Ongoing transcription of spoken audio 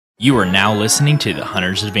You are now listening to the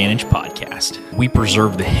Hunter's Advantage podcast. We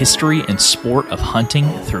preserve the history and sport of hunting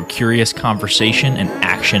through curious conversation and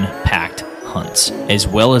action-packed hunts, as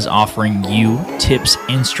well as offering you tips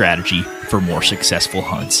and strategy for more successful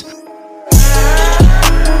hunts.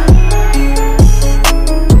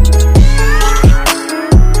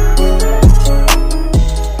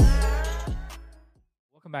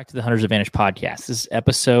 Welcome back to the Hunter's Advantage podcast. This is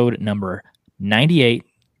episode number 98.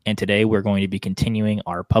 And today we're going to be continuing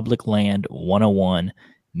our Public Land 101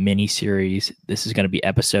 mini-series. This is going to be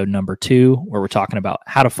episode number 2, where we're talking about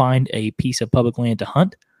how to find a piece of public land to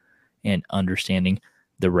hunt and understanding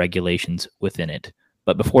the regulations within it.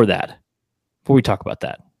 But before we talk about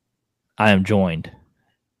that, I am joined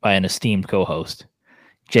by an esteemed co-host,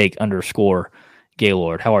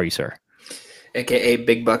 Jake_Gaylord. How are you, sir? AKA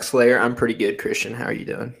Big Buck Slayer. I'm pretty good, Christian. How are you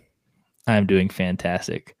doing? I'm doing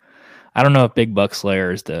fantastic. I don't know if Big Buck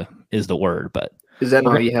Slayer is the word, but is that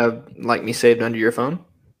not you have like me saved under your phone?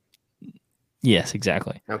 Yes,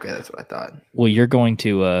 exactly. Okay, that's what I thought. Well, you're going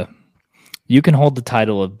to you can hold the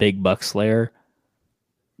title of Big Buck Slayer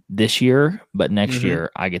this year, but next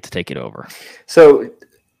year I get to take it over. So,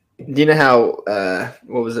 do you know how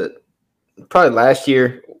what was it? Probably last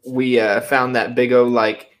year we found that big old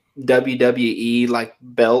like WWE like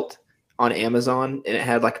belt on Amazon, and it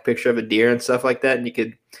had like a picture of a deer and stuff like that, and you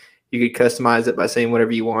could customize it by saying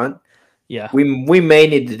whatever you want. Yeah. We may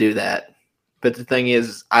need to do that. But the thing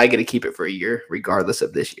is, I get to keep it for a year, regardless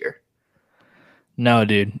of this year. No,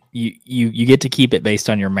 dude. You get to keep it based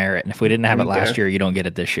on your merit. And if we didn't have it last year, you don't get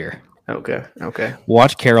it this year. Okay.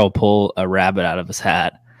 Watch Carroll pull a rabbit out of his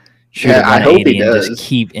hat. Shoot I hope he does.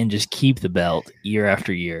 Just keep the belt year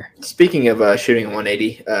after year. Speaking of shooting a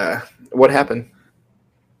 180, what happened?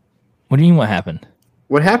 What do you mean what happened?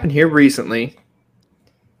 What happened here recently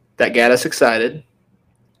that got us excited,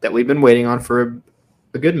 that we've been waiting on for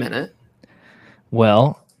a good minute?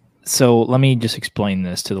 Well, so let me just explain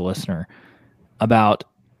this to the listener. About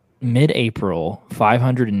mid-April,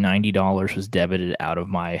 $590 was debited out of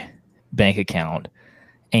my bank account,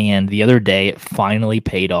 and the other day it finally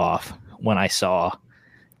paid off when I saw,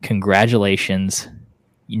 congratulations,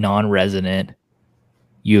 non-resident,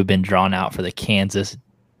 you have been drawn out for the Kansas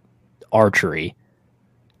archery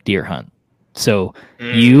deer hunt. So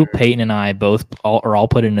you, Peyton, and I are all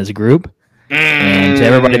put in as a group. And to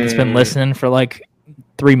everybody that's been listening for like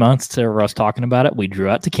 3 months to us talking about it, we drew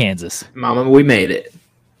out to Kansas. Mama, we made it.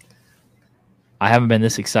 I haven't been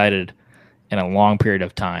this excited in a long period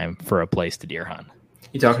of time for a place to deer hunt.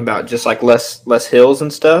 You talking about just like less hills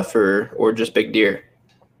and stuff, or just big deer?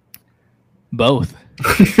 Both.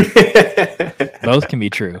 Both can be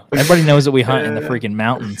true. Everybody knows that we hunt in the freaking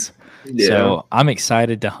mountains. Yeah. So I'm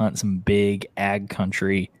excited to hunt some big ag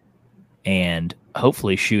country and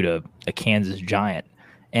hopefully shoot a Kansas giant.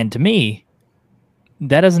 And to me,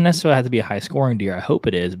 that doesn't necessarily have to be a high-scoring deer. I hope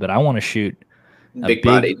it is, but I want to shoot a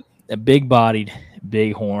big-bodied,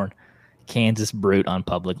 big-horn Kansas brute on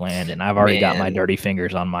public land, and I've already got my dirty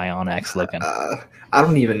fingers on my OnX looking. I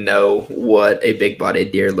don't even know what a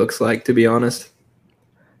big-bodied deer looks like, to be honest.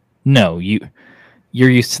 No, you're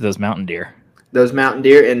used to those mountain deer. Those mountain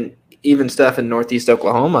deer and even stuff in northeast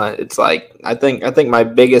Oklahoma, it's like I think my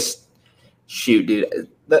biggest shoot, dude.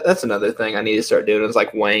 That's another thing I need to start doing is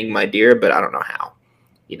like weighing my deer, but I don't know how.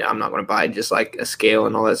 I'm not going to buy just like a scale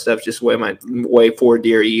and all that stuff. Just weigh 4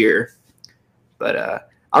 deer a year. But I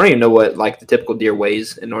don't even know what like the typical deer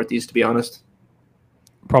weighs in northeast, to be honest.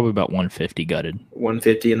 Probably about 150 gutted.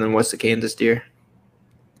 150, and then what's the Kansas deer?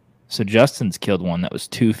 So Justin's killed one that was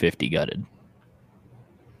 250 gutted.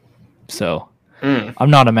 So I'm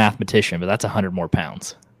not a mathematician, but that's 100 more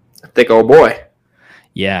pounds. Thick old boy.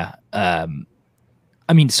 Yeah. I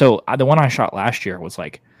mean, so the one I shot last year was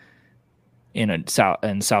like in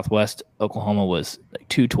southwest Oklahoma was like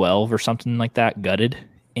 212 or something like that, gutted.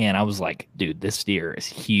 And I was like, dude, this deer is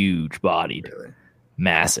huge bodied, really?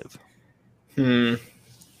 Massive.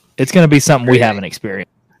 It's going to be something we haven't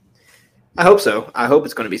experienced. I hope so. I hope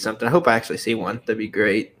it's going to be something. I hope I actually see one. That'd be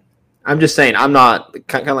great. I'm just saying, I'm not,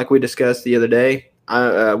 kind of like we discussed the other day,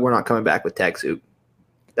 we're not coming back with tag soup.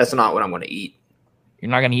 That's not what I'm going to eat. You're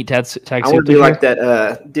not going to eat tag soup? I want to be like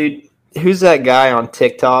that, dude, who's that guy on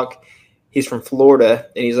TikTok? He's from Florida,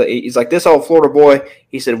 and he's like this old Florida boy.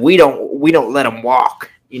 He said, we don't let him walk.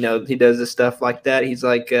 He does this stuff like that. He's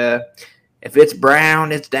like, if it's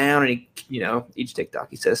brown, it's down. And each TikTok,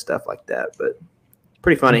 he says stuff like that, but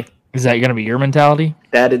pretty funny. Is that going to be your mentality?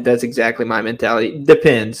 That's exactly my mentality.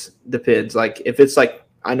 Depends. Like if it's like,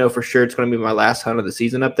 I know for sure it's going to be my last hunt of the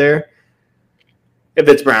season up there. If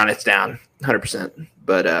it's brown, it's down 100%.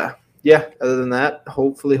 But yeah, other than that,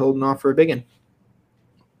 hopefully holding off for a big one.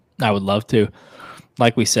 I would love to.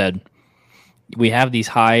 Like we said, we have these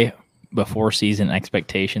high before season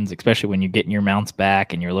expectations, especially when you're getting your mounts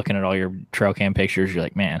back and you're looking at all your trail cam pictures. You're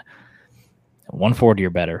like, man, 140 or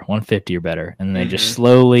better, 150 or better. And they just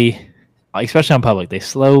slowly, especially on public, they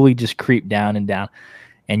slowly just creep down and down.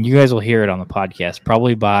 And you guys will hear it on the podcast.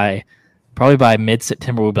 Probably by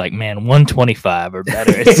mid-September, we'll be like, man, 125 or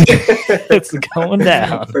better. It's going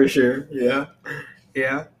down. For sure. Yeah.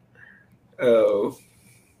 Yeah. Oh.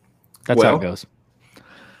 That's how it goes.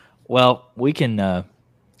 Well, we can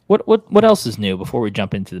what else is new before we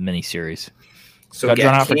jump into the mini series? So we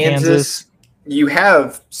got Kansas. You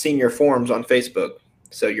have seen your forms on Facebook,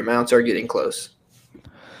 so your mounts are getting close.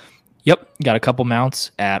 Yep, got a couple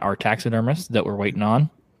mounts at our taxidermist that we're waiting on.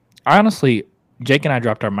 Honestly, Jake and I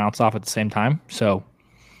dropped our mounts off at the same time, so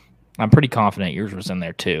I'm pretty confident yours was in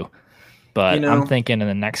there too. But I'm thinking in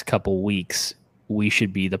the next couple weeks we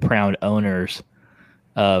should be the proud owners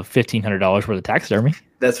of $1,500 worth of taxidermy.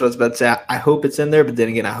 That's what I was about to say. I hope it's in there, but then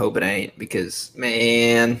again, I hope it ain't because,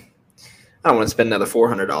 man, I don't want to spend another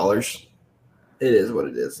 $400. It is what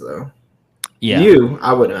it is, though. Yeah.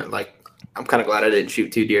 I wouldn't I'm kind of glad I didn't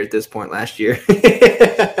shoot 2 deer at this point last year.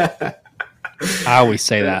 I always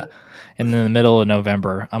say that. And in the middle of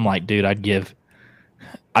November, I'm like, dude, I'd give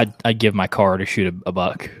my car to shoot a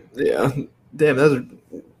buck. Yeah. Damn,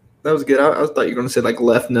 that was good. I thought you were going to say like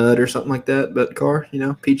left nut or something like that, but car,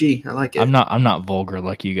 PG. I like it. I'm not vulgar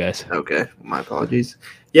like you guys. Okay. My apologies.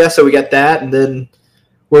 Yeah, so we got that, and then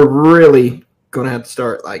we're really going to have to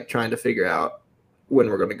start trying to figure out when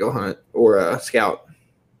we're going to go hunt or scout.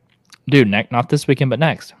 Dude, not this weekend, but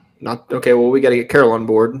next. Okay, well, we got to get Carol on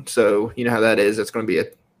board, so you know how that is. It's going to be a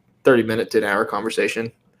 30-minute to an hour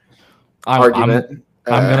conversation. Argument.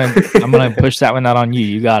 I'm gonna push that one out on you.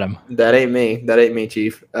 You got him. That ain't me,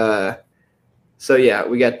 Chief. So yeah,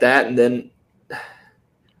 we got that, and then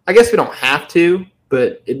I guess we don't have to,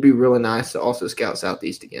 but it'd be really nice to also scout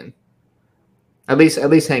Southeast again. At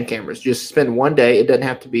least hang cameras. Just spend one day. It doesn't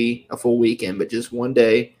have to be a full weekend, but just one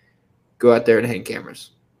day. Go out there and hang cameras.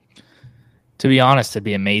 To be honest, it'd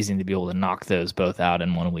be amazing to be able to knock those both out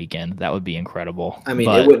in one weekend. That would be incredible. I mean,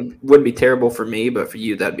 it wouldn't be terrible for me, but for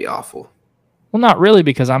you, that'd be awful. Well, not really,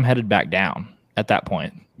 because I'm headed back down at that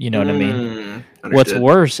point. You know what I mean? Understood. What's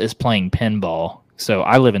worse is playing pinball. So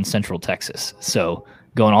I live in Central Texas. So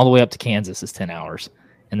going all the way up to Kansas is 10 hours.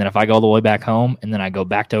 And then if I go all the way back home and then I go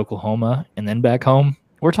back to Oklahoma and then back home,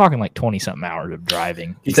 we're talking like 20-something hours of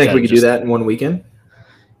driving. You think we could do that in one weekend?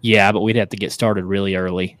 Yeah, but we'd have to get started really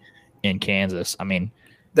early in Kansas. I mean,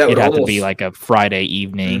 it'd have to be like a Friday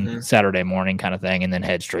evening, Saturday morning kind of thing, and then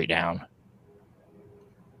head straight down.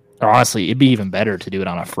 Or honestly, it'd be even better to do it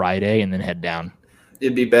on a Friday and then head down.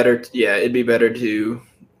 It'd be better to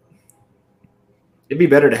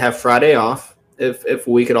have Friday off if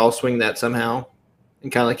we could all swing that somehow.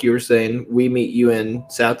 And kind of like you were saying, we meet you in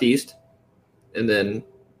Southeast, and then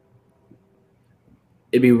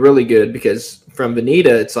it'd be really good because from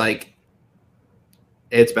Veneta,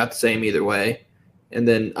 it's about the same either way. And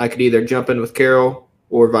then I could either jump in with Carol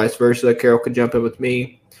or vice versa. Carol could jump in with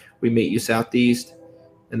me. We meet you Southeast.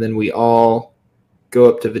 And then we all go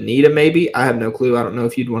up to Veneta, maybe. I have no clue. I don't know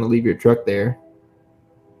if you'd want to leave your truck there.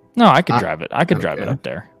 No, I could drive it. I could drive it up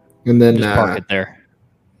there. And then just park it there.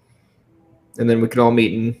 And then we could all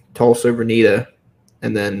meet in Tulsa, Veneta,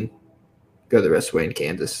 and then go the rest of the way in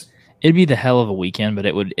Kansas. It'd be the hell of a weekend, but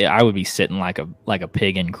I would be sitting like a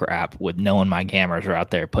pig in crap with knowing my cameras are out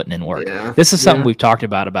there putting in work. Yeah. This is something we've talked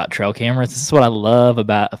about trail cameras. This is what I love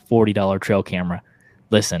about a $40 trail camera.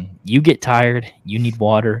 Listen, you get tired, you need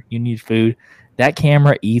water, you need food. That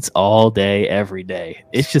camera eats all day, every day.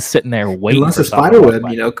 It's just sitting there waiting. Unless a spider web,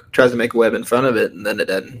 tries to make a web in front of it, and then it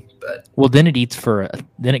doesn't. But then it eats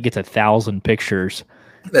then it gets 1,000 pictures.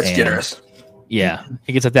 That's generous. Yeah,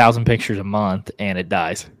 it gets 1,000 pictures a month, and it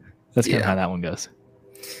dies. That's kind of how that one goes.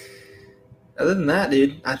 Other than that,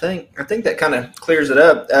 dude, I think that kind of clears it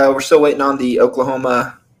up. We're still waiting on the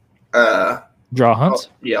Oklahoma. Draw hunts?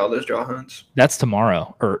 All those draw hunts. That's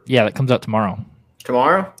tomorrow. That comes out tomorrow.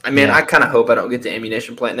 Tomorrow? I mean, I kind of hope I don't get the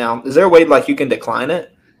ammunition plant now. Is there a way you can decline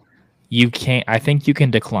it? You can't. I think you can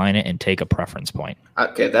decline it and take a preference point.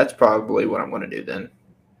 Okay, that's probably what I'm going to do then.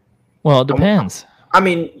 Well, it depends. I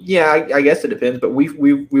mean, yeah, I guess it depends, but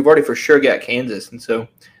we've already for sure got Kansas, and so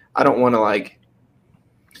I don't want to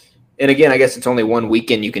And again, I guess it's only one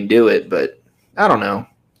weekend you can do it, but I don't know.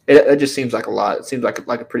 It just seems like a lot. It seems like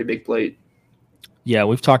a pretty big plate. Yeah,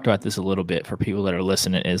 we've talked about this a little bit for people that are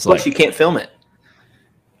listening. Plus, you can't film it.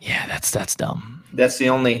 Yeah, that's dumb. That's the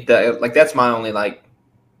only that's my only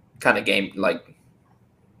kind of game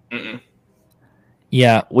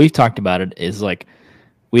Yeah, we've talked about it. Is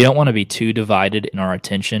we don't want to be too divided in our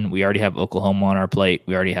attention. We already have Oklahoma on our plate.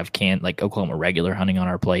 We already have Oklahoma regular hunting on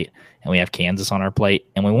our plate, and we have Kansas on our plate.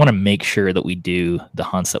 And we want to make sure that we do the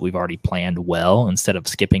hunts that we've already planned well instead of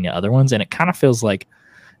skipping the other ones. And it kind of feels like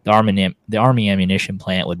the Army ammunition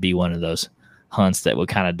plant would be one of those hunts that would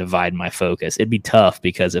kind of divide my focus. It'd be tough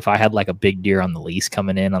because if I had like a big deer on the lease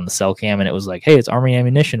coming in on the cell cam and it was like, hey, it's Army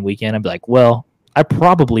ammunition weekend, I'd be like, well, I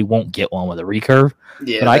probably won't get one with a recurve,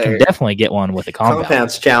 but I can definitely get one with a compound.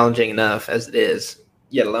 Compound's challenging enough as it is,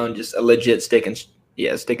 yet alone just a legit stick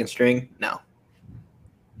and string. No.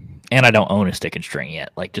 And I don't own a stick and string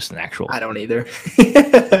yet, like just an actual. I don't either.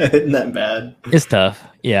 Isn't that bad? It's tough.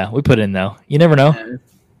 Yeah, we put in though. You never know. Yeah.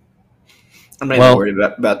 I'm not even worried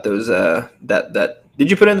about those. That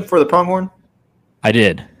did you put in for the pronghorn? I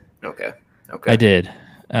did. Okay. I did.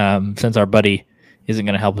 Since our buddy isn't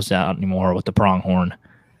going to help us out anymore with the pronghorn,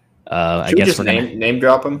 I guess we're just name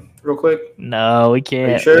drop him real quick. No, we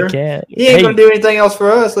can't. Are you sure? We can't. He ain't going to do anything else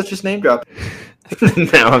for us. Let's just name drop him.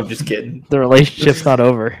 No, I'm just kidding. The relationship's not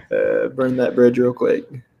over. Burn that bridge real quick.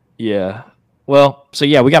 Yeah. Well, so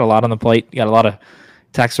yeah, we got a lot on the plate. We got a lot of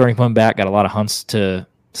tax starting coming back. Got a lot of hunts to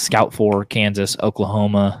scout for. Kansas,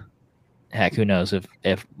 Oklahoma. Heck, who knows?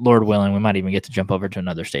 If Lord willing, we might even get to jump over to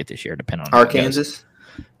another state this year, depending on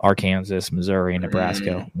Arkansas, Missouri,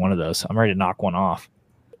 Nebraska. One of those. I'm ready to knock one off.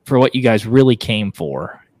 For what you guys really came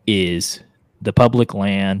for is the Public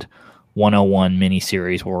Land 101 mini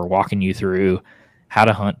series, where we're walking you through how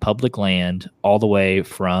to hunt public land all the way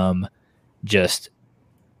from just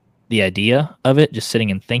the idea of it, just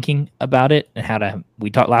sitting and thinking about it, and how to.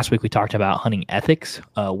 Last week we talked about hunting ethics,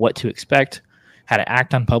 what to expect, how to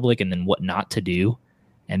act on public, and then what not to do.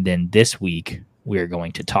 And then this week we're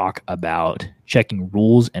going to talk about checking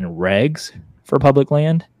rules and regs for public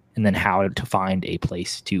land, and then how to find a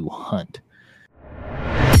place to hunt.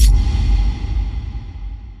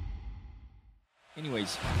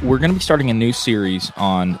 Anyways, we're going to be starting a new series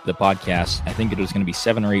on the podcast. I think it was going to be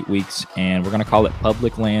 7 or 8 weeks, and we're going to call it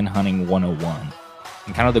Public Land Hunting 101.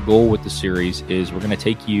 And kind of the goal with the series is we're going to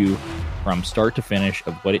take you from start to finish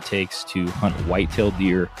of what it takes to hunt white-tailed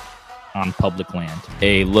deer on public land.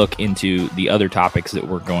 A look into the other topics that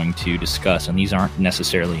we're going to discuss, and these aren't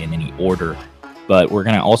necessarily in any order, but we're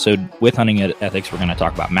going to also, with hunting ethics, we're going to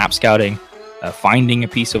talk about map scouting, finding a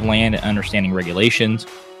piece of land and understanding regulations,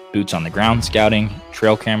 boots on the ground scouting,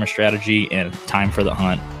 trail camera strategy, and time for the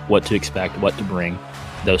hunt, what to expect, what to bring,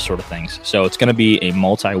 those sort of things. So it's going to be a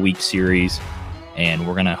multi-week series, and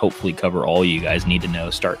we're going to hopefully cover all you guys need to know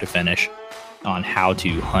start to finish on how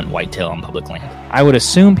to hunt whitetail on public land. I would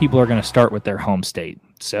assume people are going to start with their home state.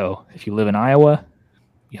 So if you live in Iowa,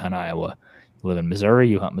 you hunt Iowa. You live in Missouri,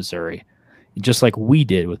 you hunt Missouri. Just like we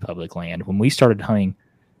did with public land. When we started hunting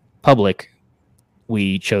public,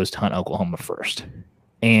 we chose to hunt Oklahoma first.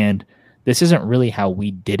 And this isn't really how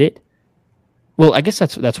we did it. Well, I guess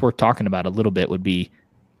that's worth talking about a little bit would be,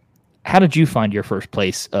 how did you find your first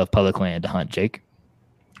place of public land to hunt, Jake?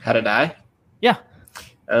 How did I? Yeah.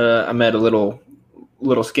 I met a little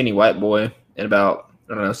skinny white boy in about,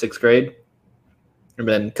 6th grade. And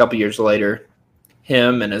then a couple years later,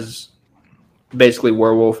 him and his basically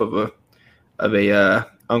werewolf of a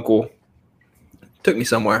uncle took me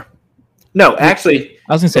somewhere. No, actually,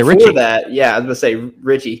 I was going to say Richie. Richie. That, yeah, I was going to say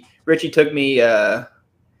Richie. Richie took me, where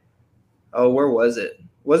was it?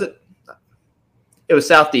 It was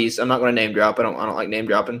Southeast. I'm not going to name drop. I don't like name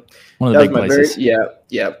dropping. One of the big places. Yeah.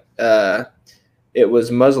 It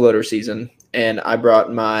was muzzleloader season, and I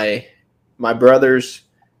brought my brother's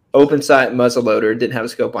open sight muzzleloader. Didn't have a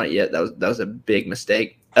scope on it yet. That was a big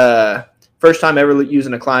mistake. First time ever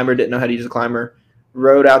using a climber. Didn't know how to use a climber.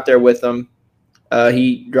 Rode out there with him.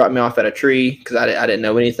 He dropped me off at a tree because I didn't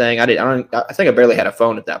know anything. I think I barely had a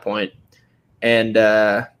phone at that point. And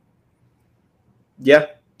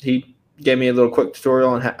he gave me a little quick tutorial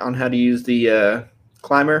on how to use the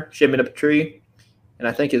climber, shimmied up a tree. And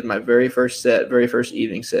I think it's my very first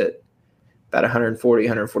evening set. About 140,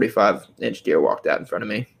 145 inch deer walked out in front of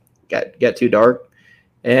me. Got too dark.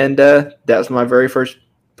 And that was my very first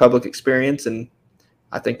public experience. And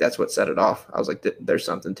I think that's what set it off. I was like, there's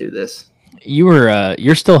something to this.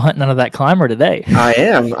 You're still hunting out of that climber today. I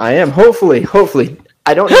am. Hopefully.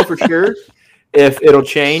 I don't know for sure if it'll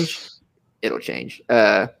change. It'll change.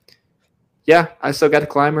 I still got the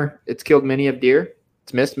climber. It's killed many of deer.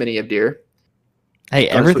 It's missed many of deer. Hey,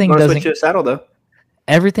 everything doesn't switch to a saddle though.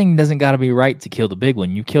 Everything doesn't got to be right to kill the big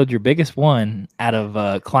one. You killed your biggest one out of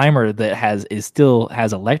a climber that still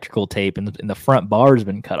has electrical tape and the front bar has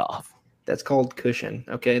been cut off. That's called cushion.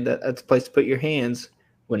 Okay, that's a place to put your hands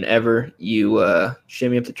whenever you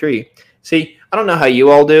shimmy up the tree. See, I don't know how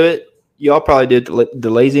you all do it. you all probably did the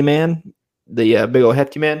lazy man, the big old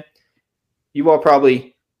hefty man. You all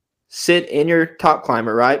probably sit in your top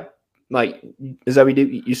climber, right? Like, is that what you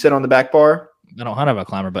do? You sit on the back bar? I don't have a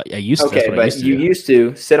climber, but I used to. Okay, but you used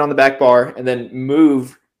to sit on the back bar and then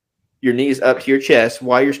move your knees up to your chest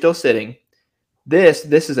while you're still sitting. This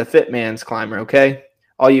is a fit man's climber, okay?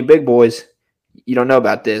 All you big boys, you don't know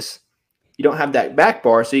about this. You don't have that back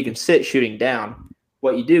bar so you can sit shooting down.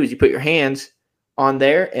 What you do is you put your hands on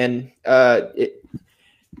there, and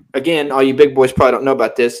again, all you big boys probably don't know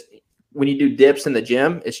about this. When you do dips in the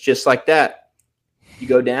gym, it's just like that. You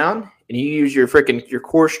go down and you use your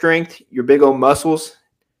core strength, your big old muscles,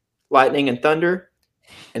 lightning and thunder,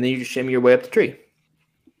 and then you just shimmy your way up the tree.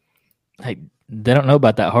 Hey, they don't know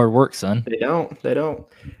about that hard work, son. They don't.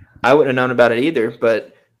 I wouldn't have known about it either,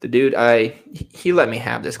 but the dude, he let me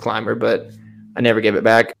have this climber, but I never gave it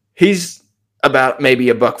back. He's about maybe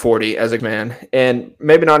 $140 as a man, and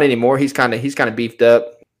maybe not anymore. He's kind of beefed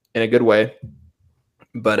up in a good way,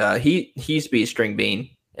 but he used to be a string bean,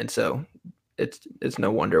 and so it's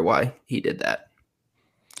no wonder why he did that.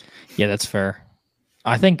 Yeah, that's fair.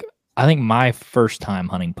 I think my first time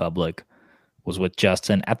hunting public was with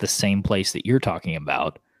Justin at the same place that you're talking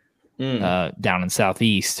about, down in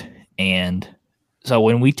Southeast. And so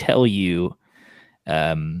when we tell you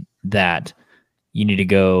that you need to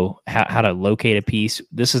go how to locate a piece,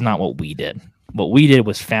 this is not what we did. What we did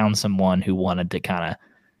was found someone who wanted to kind of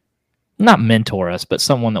not mentor us, but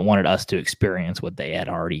someone that wanted us to experience what they had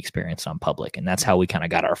already experienced on public. And that's how we kind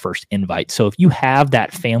of got our first invite. So if you have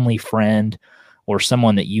that family friend or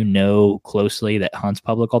someone that you know closely that hunts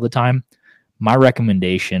public all the time, my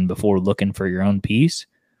recommendation before looking for your own piece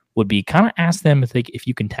would be kind of ask them if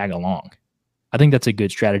you can tag along. I think that's a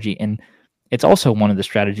good strategy. And it's also one of the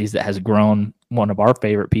strategies that has grown one of our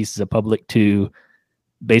favorite pieces of public to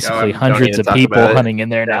basically hundreds of people hunting in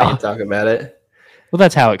there now. Talk about it. Well,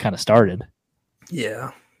 that's how it kind of started.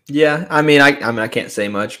 Yeah. I mean, I can't say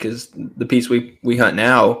much because the piece we hunt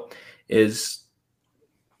now is,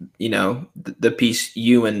 the piece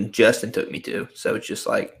you and Justin took me to. So it's just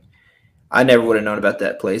like, I never would have known about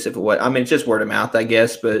that place if it was. I mean, it's just word of mouth, I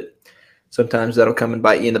guess, but sometimes that'll come and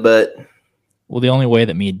bite you in the butt. Well, the only way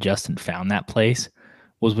that me and Justin found that place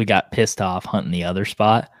was we got pissed off hunting the other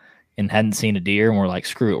spot and hadn't seen a deer, and we're like,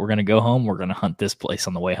 screw it, we're going to go home. We're going to hunt this place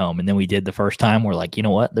on the way home. And then we did the first time. We're like, you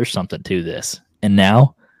know what? There's something to this. And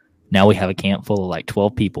now we have a camp full of like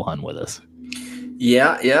 12 people hunting with us.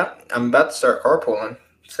 Yeah. I'm about to start carpooling.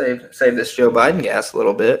 Save this Joe Biden gas a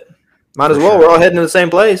little bit. Might as well. Sure. We're all heading to the same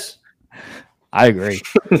place. I agree.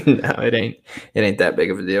 No, it ain't that big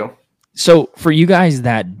of a deal. So for you guys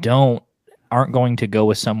that aren't going to go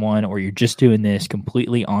with someone, or you're just doing this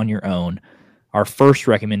completely on your own, our first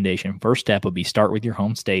step would be start with your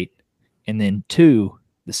home state. And then the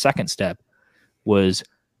second step was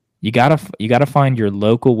you gotta find your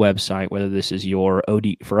local website, whether this is your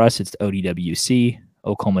for us, it's the ODWC,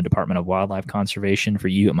 Oklahoma Department of Wildlife Conservation. For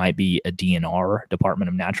you, it might be a DNR, Department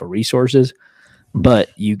of Natural Resources. But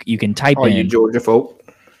you can type in. Are you Georgia folk?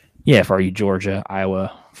 Yeah, for you Georgia,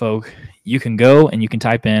 Iowa folk, you can go and you can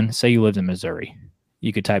type in, say you lived in Missouri.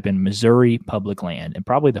 You could type in Missouri public land, and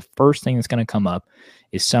probably the first thing that's going to come up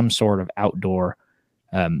is some sort of outdoor,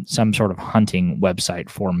 some sort of hunting website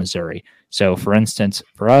for Missouri. So, for instance,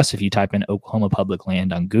 for us, if you type in Oklahoma public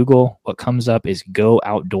land on Google, what comes up is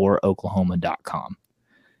gooutdooroklahoma.com.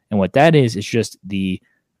 And what that is just the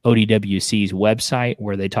ODWC's website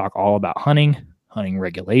where they talk all about hunting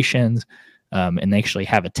regulations, and they actually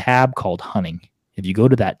have a tab called hunting. If you go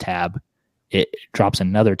to that tab, it drops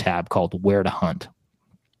another tab called where to hunt.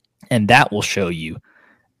 And that will show you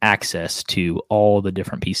access to all the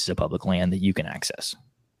different pieces of public land that you can access.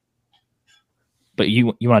 But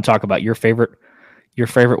you want to talk about your favorite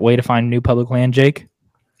way to find new public land, Jake?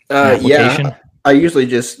 Yeah, I usually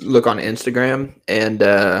just look on Instagram, and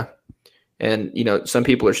some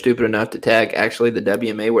people are stupid enough to tag actually the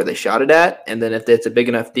WMA where they shot it at, and then if it's a big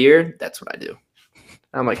enough deer, that's what I do.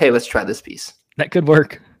 I'm like, hey, let's try this piece. That could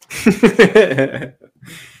work.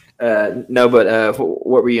 No, but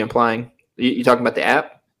what were you implying? You talking about the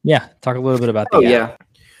app? Yeah, talk a little bit about the app. Yeah.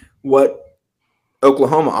 What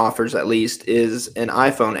Oklahoma offers, at least, is an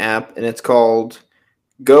iPhone app, and it's called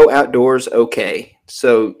Go Outdoors OK.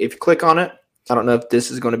 So if you click on it, I don't know if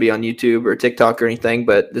this is going to be on YouTube or TikTok or anything,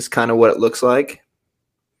 but this is kind of what it looks like.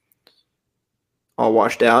 All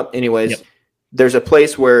washed out. Anyways, yep. There's a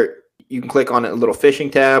place where you can click on a little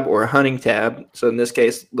fishing tab or a hunting tab. So in this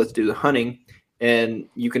case, let's do the hunting. And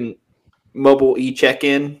you can mobile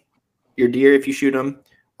e-check-in your deer if you shoot them,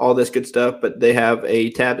 all this good stuff. But they have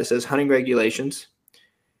a tab that says hunting regulations.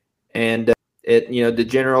 And The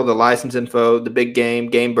general, the license info, the big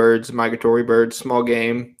game birds, migratory birds, small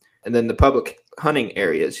game, and then the public hunting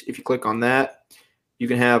areas. If you click on that, you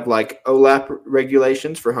can have like OLAP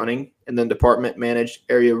regulations for hunting, and then department managed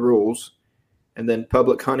area rules, and then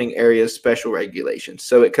public hunting areas special regulations.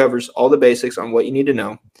 So it covers all the basics on what you need to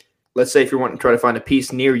know. Let's say if you're wanting to try to find a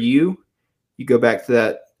piece near you, you go back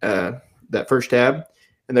to that first tab,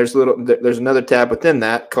 and there's another tab within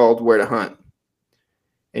that called Where to Hunt.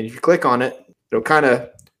 And if you click on it, it'll kind of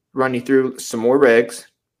run you through some more regs,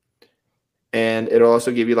 and it'll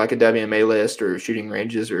also give you like a WMA list or shooting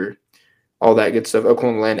ranges or all that good stuff,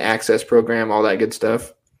 Oklahoma Land Access Program, all that good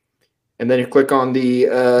stuff. And then you click on the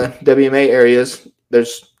WMA areas.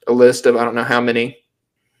 There's a list of I don't know how many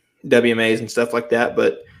WMAs and stuff like that,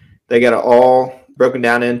 but they got it all broken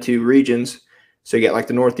down into regions. So you got like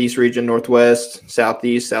the Northeast region, Northwest,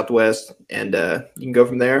 Southeast, Southwest, and you can go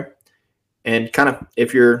from there. And kind of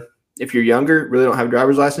if you're younger, really don't have a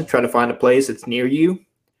driver's license, try to find a place that's near you,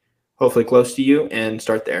 hopefully close to you, and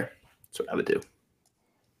start there. That's what I would do.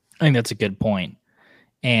 I think that's a good point.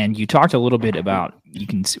 And you talked a little bit about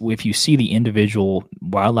if you see the individual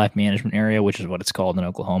wildlife management area, which is what it's called in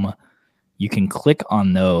Oklahoma, you can click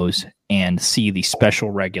on those and see the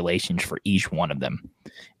special regulations for each one of them.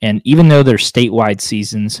 And even though there's statewide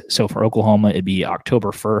seasons, so for Oklahoma, it'd be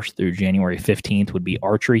October 1st through January 15th would be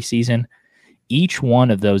archery season. Each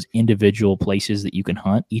one of those individual places that you can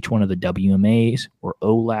hunt, each one of the WMAs or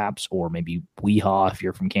OLAPs or maybe WEHA if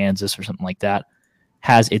you're from Kansas or something like that,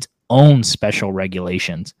 has its own special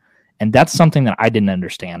regulations. And that's something that I didn't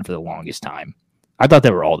understand for the longest time. I thought they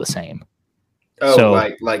were all the same. Oh, so,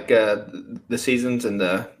 like the seasons and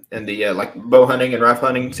the like bow hunting and rifle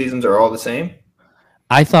hunting seasons are all the same?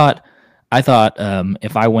 I thought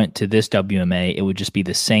if I went to this WMA, it would just be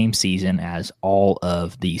the same season as all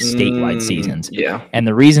of the statewide seasons. Yeah. And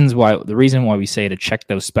the reason why we say to check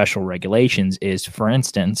those special regulations is, for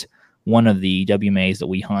instance, one of the WMAs that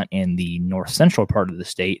we hunt in the north central part of the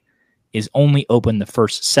state is only open the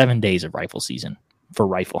first 7 days of rifle season for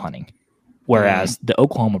rifle hunting, whereas the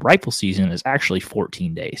Oklahoma rifle season is actually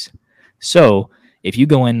 14 days. So if you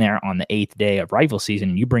go in there on the 8th day of rifle season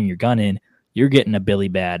and you bring your gun in, you're getting a Billy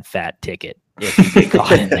Bad fat ticket if you get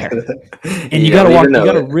caught in there. And you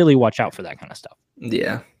gotta really watch out for that kind of stuff.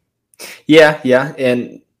 Yeah.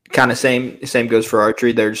 And kind of same goes for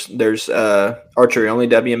archery. There's archery only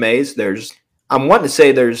WMAs. I'm wanting to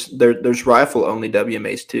say there's rifle only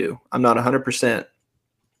WMAs too. I'm not 100%.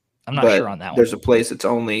 I'm not sure on that one. There's a place that's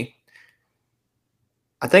only,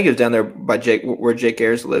 I think it was down there by where Jake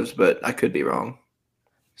Ayers lives, but I could be wrong.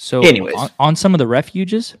 So anyways, on some of the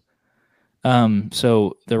refuges, I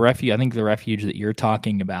think the refuge that you're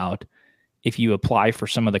talking about, if you apply for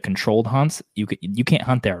some of the controlled hunts, you can't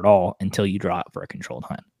hunt there at all until you draw out for a controlled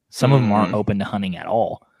hunt. Some of them aren't open to hunting at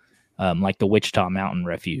all. Like the Wichita Mountain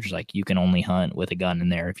Refuge, like you can only hunt with a gun in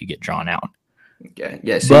there if you get drawn out. Okay.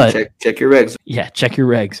 Yeah. So check your regs. Yeah. Check your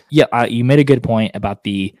regs. Yeah. You made a good point about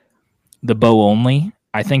the bow only.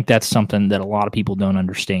 I think that's something that a lot of people don't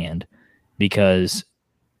understand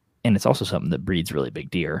and it's also something that breeds really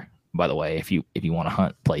big deer, by the way, if you want to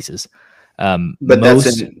hunt places. But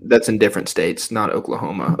that's in different states, not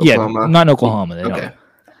Oklahoma. Yeah, not in Oklahoma. They okay. don't.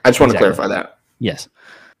 I just want to clarify that. Yes.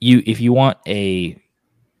 If you want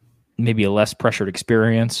maybe a less pressured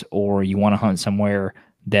experience, or you want to hunt somewhere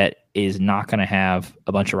that is not going to have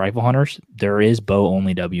a bunch of rifle hunters, there is bow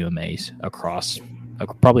only WMAs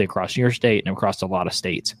probably across your state and across a lot of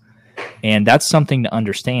states. And that's something to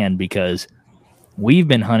understand because we've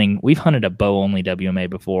hunted a bow only WMA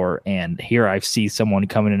before, and here I see someone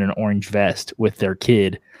coming in an orange vest with their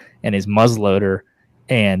kid and his muzzleloader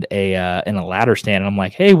and a ladder stand, and I'm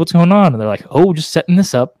like, hey, what's going on? And they're like, oh, just setting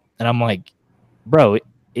this up. And I'm like, bro,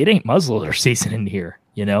 it ain't muzzleloader season in here.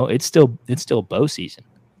 It's still bow season.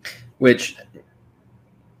 Which,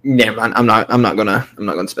 yeah, I'm not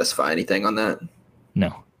gonna specify anything on that.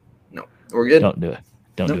 No, we're good. Don't do it.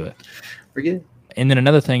 Do it. We're good. And then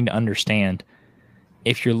another thing to understand,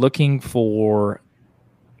 if you're looking for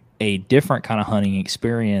a different kind of hunting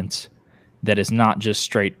experience that is not just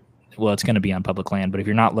straight, well, it's going to be on public land, but if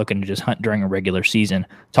you're not looking to just hunt during a regular season,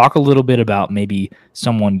 talk a little bit about maybe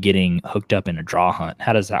someone getting hooked up in a draw hunt.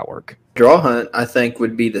 How does that work? Draw hunt, I think,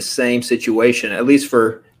 would be the same situation. At least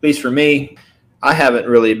for me, I haven't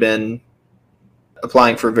really been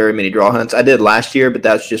applying for very many draw hunts. I did last year, but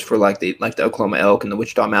that's just for like the Oklahoma elk and the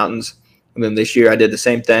Wichita Mountains. And then this year I did the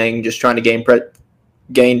same thing, just trying to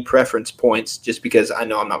gain preference points, just because I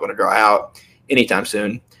know I'm not going to draw out anytime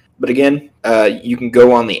soon. But again, you can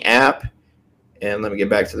go on the app, and let me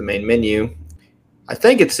get back to the main menu. I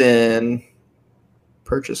think it's in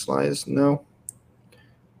purchase license. No,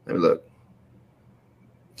 Let me look.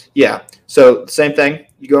 Yeah. So same thing.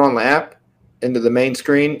 You go on the app into the main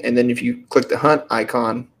screen, and then if you click the hunt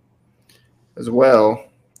icon as well,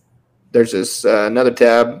 there's this another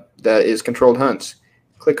tab that is controlled hunts.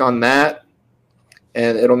 Click on that,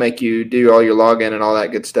 and it'll make you do all your login and all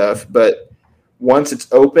that good stuff. But once it's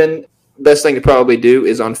open, best thing to probably do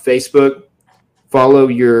is on Facebook, follow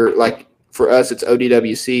your, like for us, it's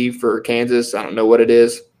ODWC for Kansas. I don't know what it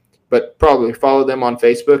is, but probably follow them on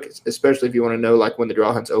Facebook, especially if you want to know like when the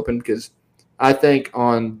draw hunt's open, because I think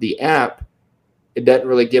on the app, it doesn't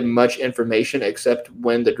really give much information except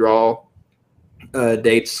when the draw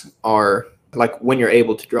dates are, like when you're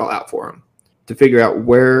able to draw out for them, to figure out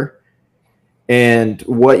where and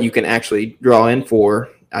what you can actually draw in for.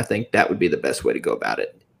 I think that would be the best way to go about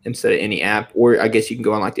it instead of any app, or I guess you can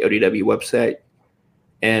go on like the ODW website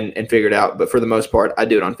and figure it out. But for the most part, I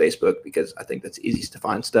do it on Facebook because I think that's easiest to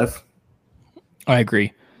find stuff. I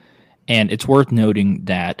agree. And it's worth noting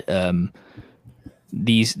that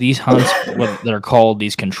these hunts that are called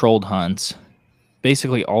these controlled hunts,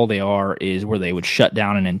 basically all they are is where they would shut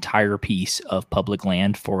down an entire piece of public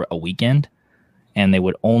land for a weekend, and they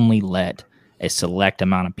would only let a select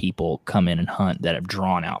amount of people come in and hunt that have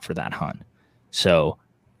drawn out for that hunt. So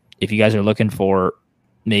if you guys are looking for,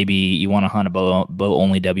 maybe you want to hunt a bow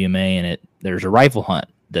only WMA and there's a rifle hunt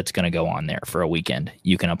that's going to go on there for a weekend,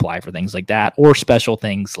 you can apply for things like that, or special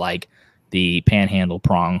things like the panhandle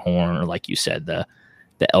pronghorn, or like you said, the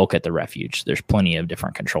elk at the refuge. There's plenty of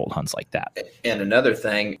different controlled hunts like that. And another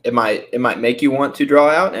thing, it might make you want to draw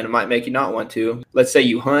out, and it might make you not want to. Let's say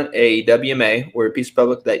you hunt a WMA or a piece of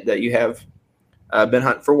public that you have been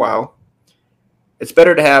hunting for a while. It's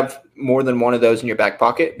better to have more than one of those in your back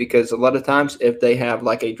pocket, because a lot of times if they have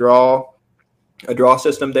like a draw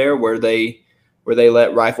system there where they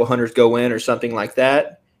let rifle hunters go in or something like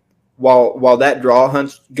that, while that draw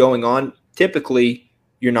hunt's going on, typically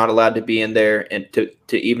you're not allowed to be in there, and to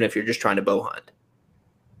even if you're just trying to bow hunt.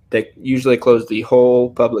 They usually close the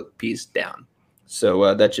whole public piece down.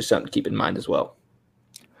 So that's just something to keep in mind as well.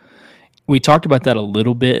 We talked about that a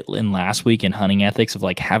little bit in last week in hunting ethics of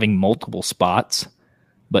like having multiple spots,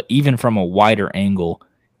 but even from a wider angle,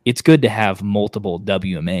 it's good to have multiple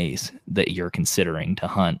WMAs that you're considering to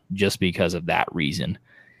hunt just because of that reason.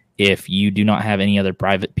 If you do not have any other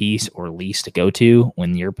private piece or lease to go to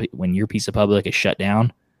when your piece of public is shut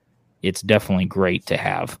down, it's definitely great to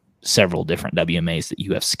have several different WMAs that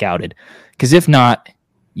you have scouted. Because if not,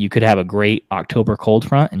 you could have a great October cold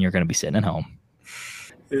front and you're going to be sitting at home.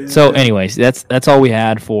 So anyways, that's all we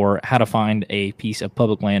had for how to find a piece of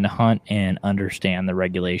public land to hunt and understand the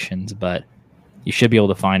regulations. But you should be able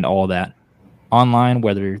to find all of that online,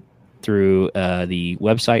 whether through the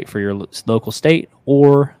website for your local state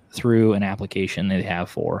or through an application they have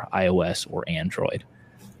for iOS or Android.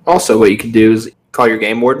 Also, what you can do is call your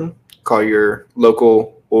game warden, call your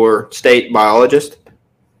local or state biologist.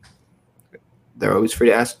 They're always free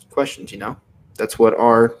to ask questions, That's what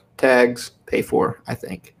our tags pay for, I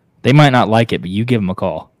think. They might not like it, but you give them a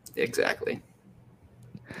call. Exactly.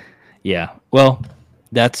 Yeah. Well,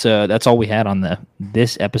 that's all we had on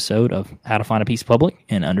this episode of How to Find a Piece of Public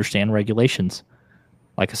and Understand Regulations.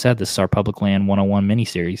 Like I said, this is our Public Land 101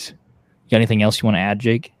 miniseries. You got anything else you want to add,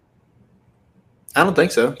 Jake? I don't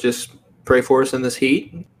think so. Just pray for us in this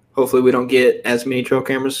heat. Hopefully we don't get as many trail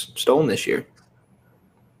cameras stolen this year.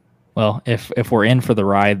 Well, if we're in for the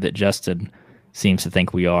ride that Justin seems to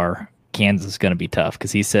think we are, Kansas is going to be tough,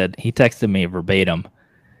 because he texted me verbatim,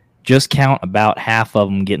 just count about half of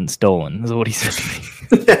them getting stolen. Is what he said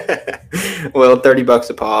to me. Well, $30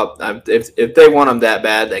 a pop. If they want them that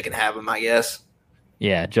bad, they can have them, I guess.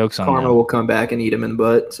 Yeah, joke's on them. Karma will come back and eat them in the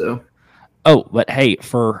butt. So. Oh, but hey,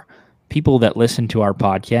 for people that listen to our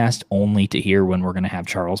podcast only to hear when we're going to have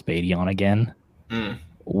Charles Beatty on again,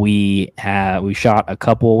 we shot a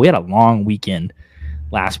couple. We had a long weekend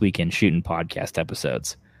last weekend shooting podcast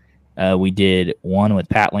episodes. We did one with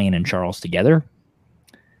Pat Lane and Charles together,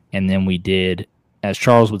 and then we did, as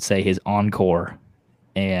Charles would say, his encore,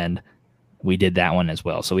 and we did that one as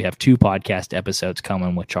well. So we have 2 podcast episodes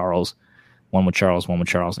coming with Charles, one with Charles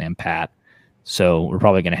and Pat. So we're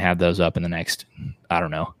probably going to have those up in the next, I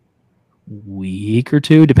don't know, week or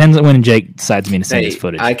 2. Depends on when Jake decides me to send his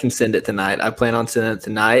footage. I can send it tonight. I plan on sending it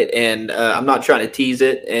tonight, and I'm not trying to tease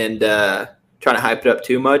it and trying to hype it up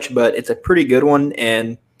too much, but it's a pretty good one.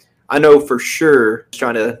 And I know for sure,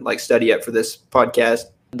 trying to study up for this podcast,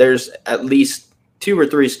 there's at least 2 or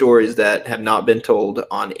 3 stories that have not been told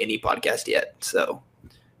on any podcast yet. So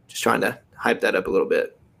just trying to hype that up a little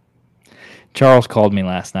bit. Charles called me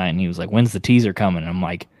last night and he was like, "When's the teaser coming?" And I'm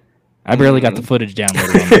like, "I barely got the footage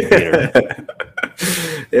downloaded on the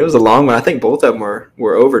computer." It was a long one. I think both of them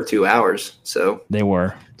were over 2 hours. So They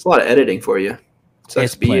were. it's a lot of editing for you. Sucks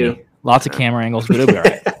It's to be plenty. you. Lots of camera angles, but it'll be all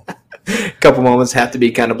right. A couple moments have to be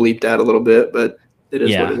kind of bleeped out a little bit, but it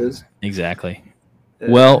is what it is. Exactly.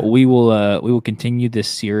 Well, we will continue this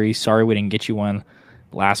series. Sorry we didn't get you one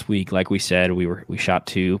last week. Like we said, we shot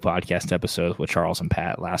 2 podcast episodes with Charles and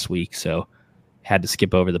Pat last week, so had to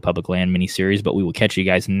skip over the public land mini-series, but we will catch you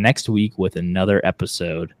guys next week with another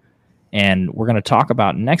episode. And we're going to talk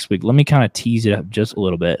about next week. Let me kind of tease it up just a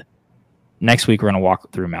little bit. Next week, we're going to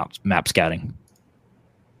walk through map scouting.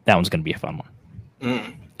 That one's going to be a fun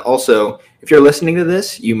one. Also, if you're listening to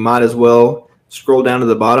this, you might as well scroll down to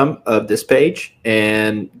the bottom of this page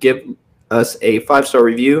and give us a 5-star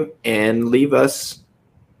review and leave us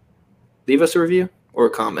a review or a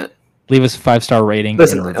comment. Leave us a 5-star rating.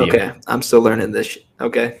 Listen, and a review. okay, I'm still learning this.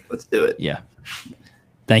 Okay, let's do it. Yeah.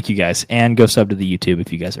 Thank you guys. And go sub to the YouTube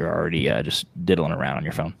if you guys are already just diddling around on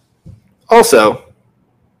your phone. Also,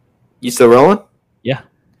 you still rolling? Yeah.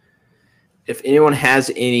 If anyone has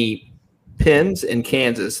any pins in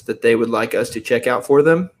Kansas that they would like us to check out for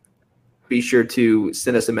them, be sure to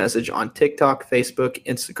send us a message on TikTok, Facebook,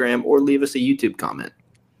 Instagram, or leave us a YouTube comment.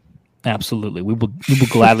 Absolutely. We will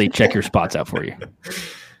gladly check your spots out for you.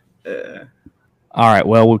 All right.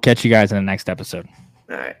 Well, we'll catch you guys in the next episode.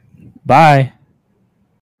 All right. Bye.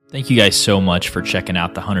 Thank you guys so much for checking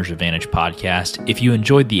out the Hunter's Advantage podcast. If you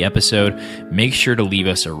enjoyed the episode, make sure to leave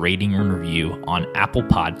us a rating and review on Apple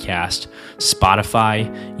Podcast,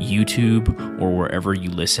 Spotify, YouTube, or wherever you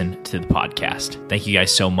listen to the podcast. Thank you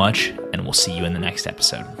guys so much, and we'll see you in the next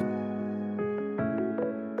episode.